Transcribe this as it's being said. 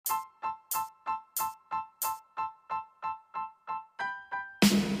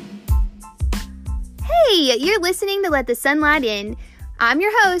Hey, you're listening to Let the Sunlight In. I'm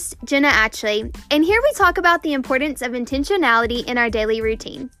your host, Jenna Ashley, and here we talk about the importance of intentionality in our daily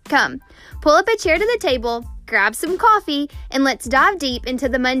routine. Come, pull up a chair to the table, grab some coffee, and let's dive deep into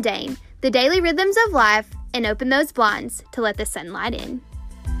the mundane, the daily rhythms of life, and open those blinds to let the sunlight in.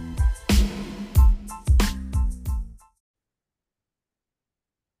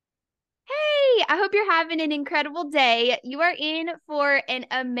 Hey, I hope you're having an incredible day. You are in for an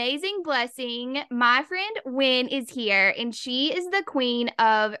amazing blessing. My friend Wynne is here, and she is the queen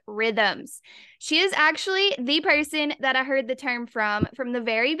of rhythms. She is actually the person that I heard the term from the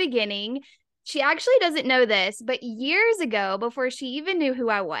very beginning. She actually doesn't know this, but years ago, before she even knew who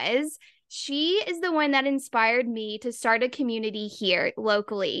I was, she is the one that inspired me to start a community here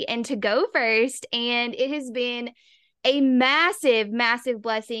locally and to go first. And it has been a massive, massive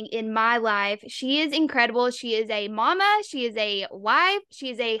blessing in my life. She is incredible. She is a mama. She is a wife.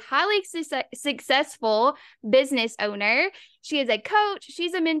 She is a highly successful business owner. She is a coach.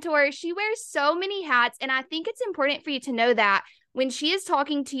 She's a mentor. She wears so many hats. And I think it's important for you to know that when she is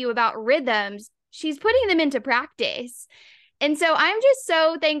talking to you about rhythms, she's putting them into practice. And so I'm just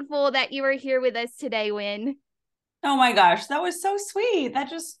so thankful that you are here with us today, Wynne. Oh my gosh, that was so sweet. That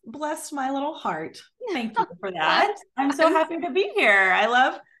just blessed my little heart. Thank you for that. I'm so happy to be here. I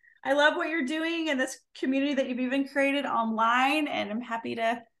love what you're doing in this community that you've even created online, and I'm happy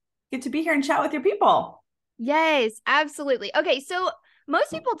to get to be here and chat with your people. Yes, absolutely. Okay, so most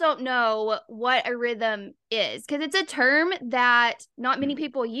people don't know what a rhythm is because it's a term that not many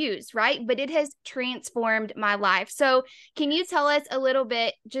people use, right? But it has transformed my life. So can you tell us a little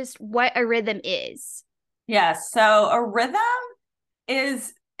bit just what a rhythm is? Yes. So a rhythm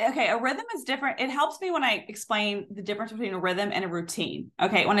is different. It helps me when I explain the difference between a rhythm and a routine.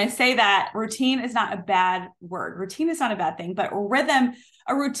 Okay. When I say that, routine is not a bad word. Routine is not a bad thing, but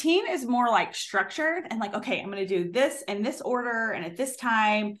a routine is more like structured and like, okay, I'm going to do this in this order and at this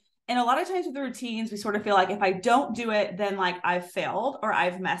time. And a lot of times with the routines, we sort of feel like if I don't do it, then like I've failed or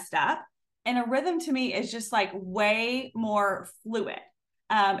I've messed up. And a rhythm to me is just like way more fluid.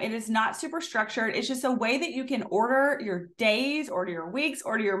 It is not super structured. It's just a way that you can order your days, order your weeks,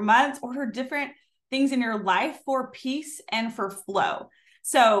 order your months, order different things in your life for peace and for flow.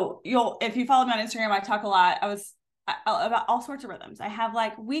 So if you follow me on Instagram, I talk a lot. About all sorts of rhythms. I have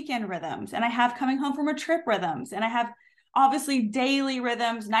like weekend rhythms, and I have coming home from a trip rhythms, and I have obviously daily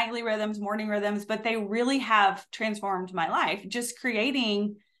rhythms, nightly rhythms, morning rhythms, but they really have transformed my life, just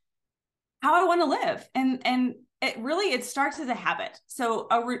creating how I want to live. And it starts as a habit. So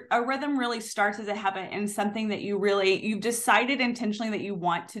a rhythm really starts as a habit and something that you've decided intentionally that you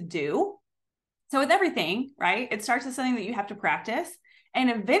want to do. So with everything, right? It starts as something that you have to practice, and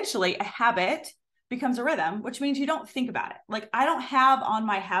eventually a habit becomes a rhythm, which means you don't think about it. Like I don't have on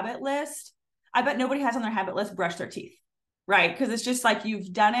my habit list, I bet nobody has on their habit list, brush their teeth, right? Because it's just like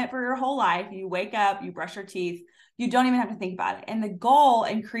you've done it for your whole life. You wake up, you brush your teeth. You don't even have to think about it. And the goal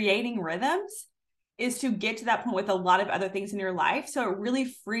in creating rhythms is to get to that point with a lot of other things in your life. So it really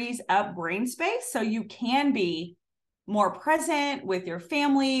frees up brain space so you can be more present with your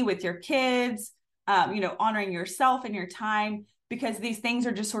family, with your kids, honoring yourself and your time, because these things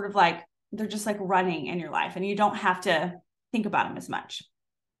are just sort of like, they're just like running in your life and you don't have to think about them as much.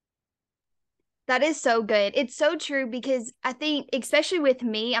 That is so good. It's so true because I think, especially with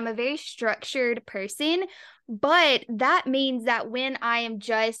me, I'm a very structured person, but that means that when I am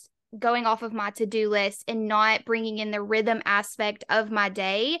just going off of my to-do list and not bringing in the rhythm aspect of my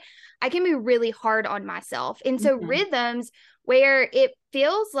day, I can be really hard on myself. And so rhythms where it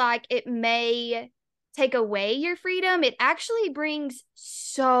feels like it may take away your freedom, it actually brings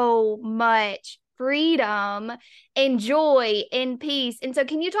so much freedom and joy and peace. And so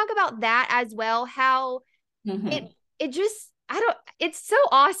can you talk about that as well? How it just, it's so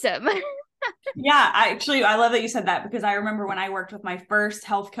awesome. Yeah, I love that you said that, because I remember when I worked with my first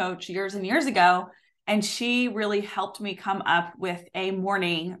health coach years and years ago, and she really helped me come up with a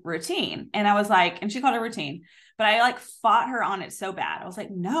morning routine. And I was like, and she called it a routine, but I like fought her on it so bad. I was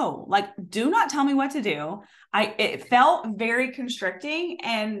like, no, like, do not tell me what to do. It felt very constricting.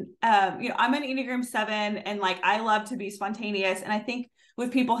 And, I'm an Enneagram 7, and like, I love to be spontaneous. And I think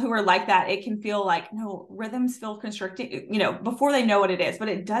with people who are like that, it can feel like, no, rhythms feel constricting, before they know what it is, but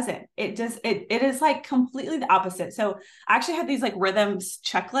it doesn't. It is like completely the opposite. So I actually have these like rhythms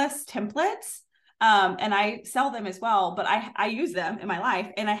checklist templates, and I sell them as well, but I use them in my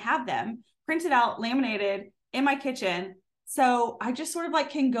life, and I have them printed out, laminated in my kitchen. So I just sort of like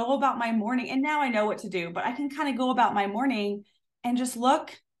can go about my morning, and now I know what to do, but I can kind of go about my morning and just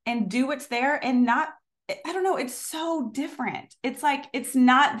look and do what's there, and not I don't know, it's so different. It's like, it's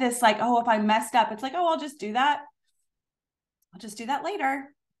not this like, oh, if I messed up, it's like, oh, I'll just do that. I'll just do that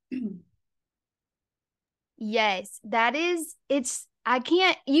later. Yes, that is, it's, I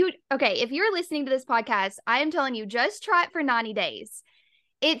can't, okay, if you're listening to this podcast, I am telling you, just try it for 90 days.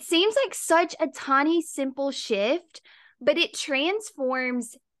 It seems like such a tiny, simple shift, but it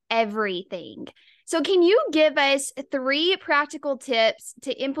transforms everything. So, can you give us 3 practical tips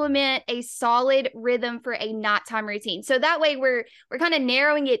to implement a solid rhythm for a nighttime routine? So that way we're kind of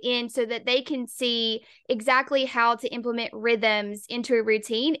narrowing it in so that they can see exactly how to implement rhythms into a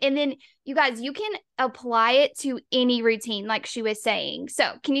routine. And then you guys, you can apply it to any routine, like she was saying.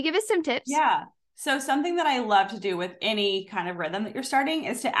 So, can you give us some tips? Yeah. So something that I love to do with any kind of rhythm that you're starting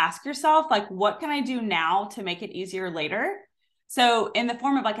is to ask yourself, like, what can I do now to make it easier later? So in the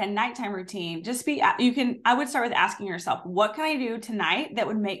form of like a nighttime routine, I would start with asking yourself, what can I do tonight that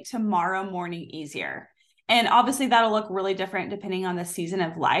would make tomorrow morning easier? And obviously that'll look really different depending on the season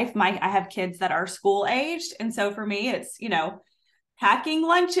of life. I have kids that are school aged. And so for me, it's, packing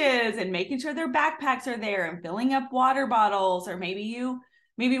lunches and making sure their backpacks are there and filling up water bottles, or maybe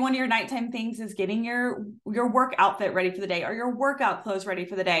one of your nighttime things is getting your work outfit ready for the day or your workout clothes ready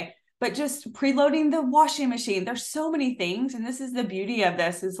for the day, but just preloading the washing machine. There's so many things. And this is the beauty of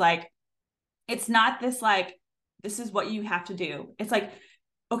this, is like, it's not this like, this is what you have to do. It's like,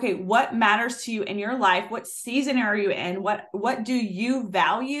 okay, what matters to you in your life? What season are you in? What do you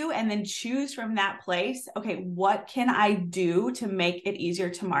value? And then choose from that place. Okay, what can I do to make it easier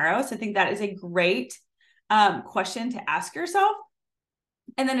tomorrow? So I think that is a great question to ask yourself.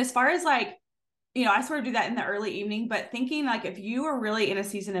 And then as far as like, I sort of do that in the early evening, but thinking like, if you are really in a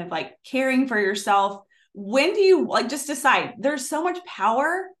season of like caring for yourself, when do you like just decide? There's so much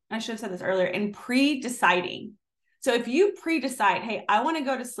power, I should have said this earlier, in pre-deciding. So if you pre-decide, hey, I want to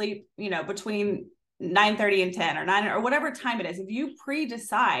go to sleep, between 9:30 and 10 or 9 or whatever time it is, if you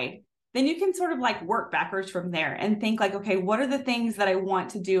pre-decide, then you can sort of like work backwards from there and think like, okay, what are the things that I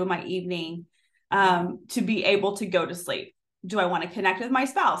want to do in my evening to be able to go to sleep? Do I want to connect with my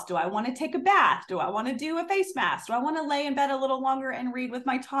spouse? Do I want to take a bath? Do I want to do a face mask? Do I want to lay in bed a little longer and read with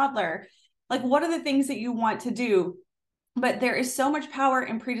my toddler? Like, what are the things that you want to do? But there is so much power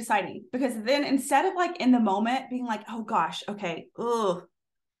in pre-deciding, because then instead of like in the moment being like, oh gosh, okay,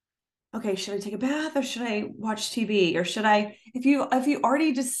 should I take a bath or should I watch TV, or should I, if you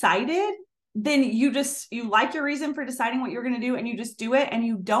already decided, then you like your reason for deciding what you're going to do and you just do it, and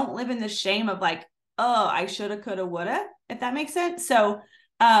you don't live in the shame of like, oh, I shoulda, coulda, woulda, if that makes sense. So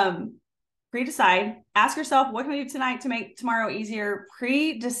pre-decide, ask yourself, what can I do tonight to make tomorrow easier?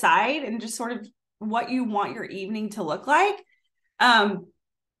 Pre-decide, and just sort of what you want your evening to look like. And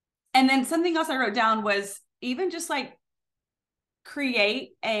then something else I wrote down was even just like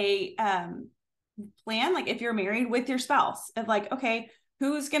create a plan, like if you're married, with your spouse, of like, okay,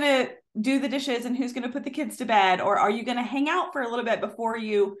 who's going to do the dishes and who's going to put the kids to bed? Or are you going to hang out for a little bit before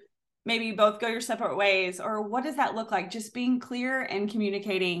you maybe both go your separate ways? Or what does that look like? Just being clear and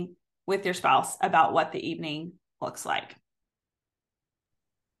communicating with your spouse about what the evening looks like.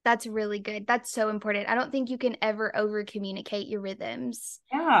 That's really good. That's so important. I don't think you can ever over communicate your rhythms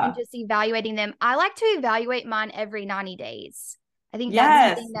and Yeah. just evaluating them. I like to evaluate mine every 90 days. I think that's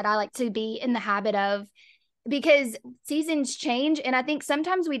Yes. something that I like to be in the habit of, because seasons change. And I think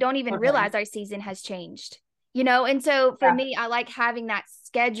sometimes we don't even realize our season has changed, And so for me, I like having that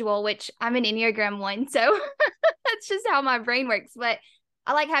schedule, which I'm an Enneagram 1. So that's just how my brain works. But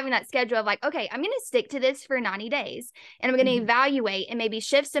I like having that schedule of like, okay, I'm going to stick to this for 90 days and I'm going to evaluate and maybe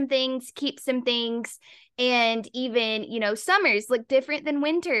shift some things, keep some things. And even, summers look different than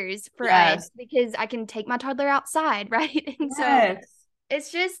winters for us because I can take my toddler outside. Right. And so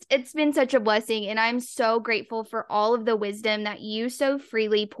it's been such a blessing. And I'm so grateful for all of the wisdom that you so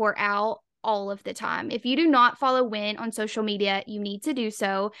freely pour out all of the time. If you do not follow Wynne on social media, you need to do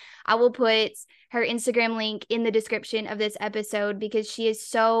so. I will put her Instagram link in the description of this episode because she is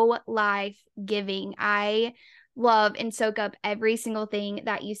so life-giving. I love and soak up every single thing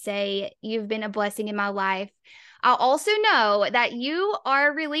that you say. You've been a blessing in my life. I also know that you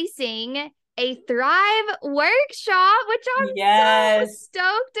are releasing a Thrive workshop, which I'm so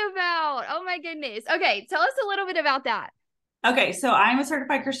stoked about. Oh my goodness. Okay, tell us a little bit about that. Okay, so I'm a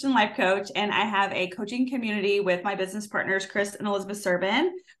certified Christian life coach, and I have a coaching community with my business partners, Chris and Elizabeth Serban,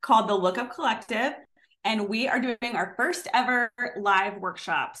 called the Look Up Collective. And we are doing our first ever live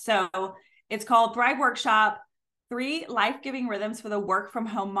workshop. So it's called Thrive Workshop, 3 life-giving rhythms for the work from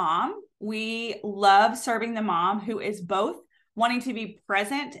home mom. We love serving the mom who is both wanting to be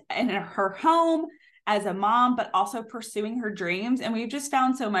present in her home as a mom, but also pursuing her dreams. And we've just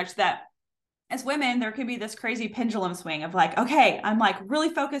found so much that as women, there can be this crazy pendulum swing of like, okay, I'm like really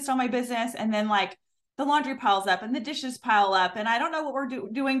focused on my business. And then like the laundry piles up and the dishes pile up and I don't know what we're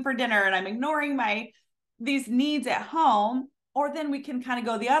doing for dinner. And I'm ignoring these needs at home. Or then we can kind of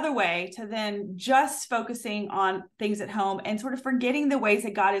go the other way to then just focusing on things at home and sort of forgetting the ways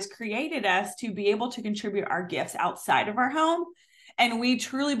that God has created us to be able to contribute our gifts outside of our home. And we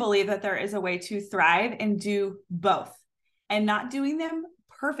truly believe that there is a way to thrive and do both, and not doing them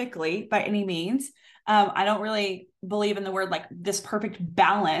perfectly by any means. I don't really believe in the word like this perfect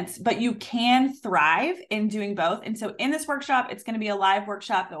balance, but you can thrive in doing both. And so in this workshop, it's going to be a live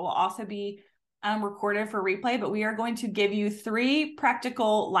workshop that will also be recorded for replay, but we are going to give you 3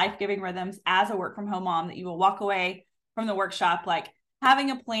 practical life-giving rhythms as a work from home mom that you will walk away from the workshop like having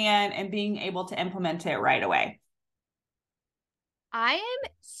a plan and being able to implement it right away. I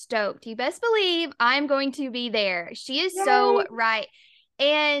am stoked. You best believe I'm going to be there. She is Yay. So right.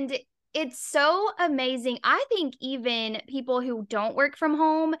 And it's so amazing. I think even people who don't work from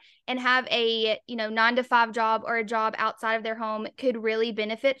home and have a, 9-to-5 job or a job outside of their home could really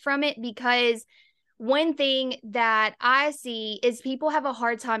benefit from it, because one thing that I see is people have a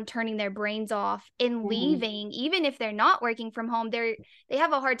hard time turning their brains off and leaving, even if they're not working from home, they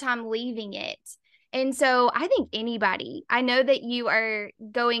have a hard time leaving it. And so I think anybody, I know that you are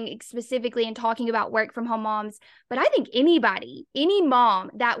going specifically and talking about work from home moms, but I think anybody, any mom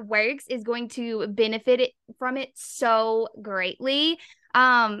that works is going to benefit from it so greatly.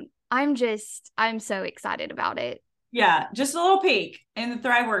 I'm so excited about it. Yeah, just a little peek in the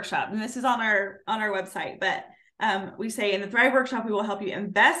Thrive Workshop. And this is on our website, but we say in the Thrive Workshop, we will help you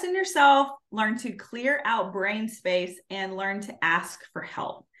invest in yourself, learn to clear out brain space, and learn to ask for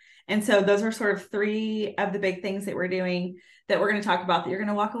help. And so those are sort of 3 of the big things that we're doing that we're going to talk about, that you're going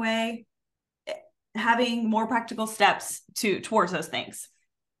to walk away having more practical steps towards those things.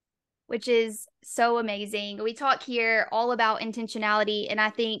 Which is so amazing. We talk here all about intentionality, and I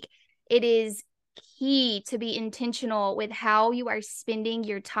think it is key to be intentional with how you are spending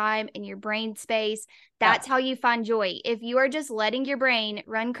your time and your brain space. That's how you find joy. If you are just letting your brain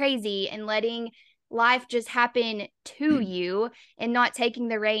run crazy and letting life just happen to you and not taking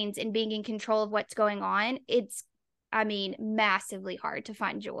the reins and being in control of what's going on, it's, massively hard to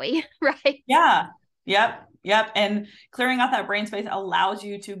find joy, right? Yeah. Yep. And clearing out that brain space allows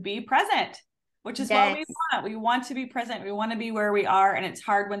you to be present, which is what we want. We want to be present. We want to be where we are. And it's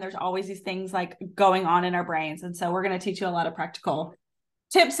hard when there's always these things like going on in our brains. And so we're going to teach you a lot of practical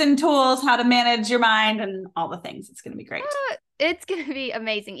tips and tools, how to manage your mind and all the things. It's going to be great. It's going to be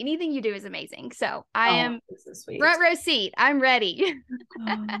amazing. Anything you do is amazing. So I am so front row seat. I'm ready.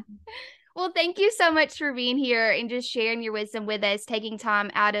 Well, thank you so much for being here and just sharing your wisdom with us, taking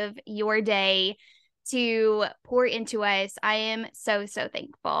time out of your day to pour into us. I am so, so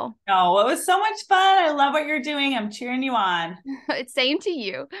thankful. Oh, it was so much fun. I love what you're doing. I'm cheering you on. It's same to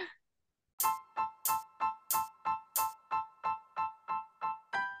you.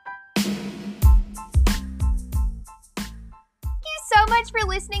 So much for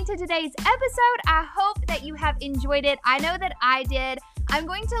listening to today's episode. I hope that you have enjoyed it. I know that I did. I'm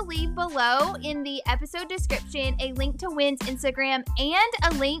going to leave below in the episode description a link to Wynne's Instagram and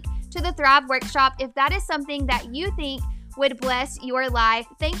a link to the Thrive Workshop if that is something that you think would bless your life.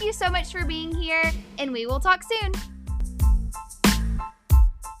 Thank you so much for being here, and we will talk soon.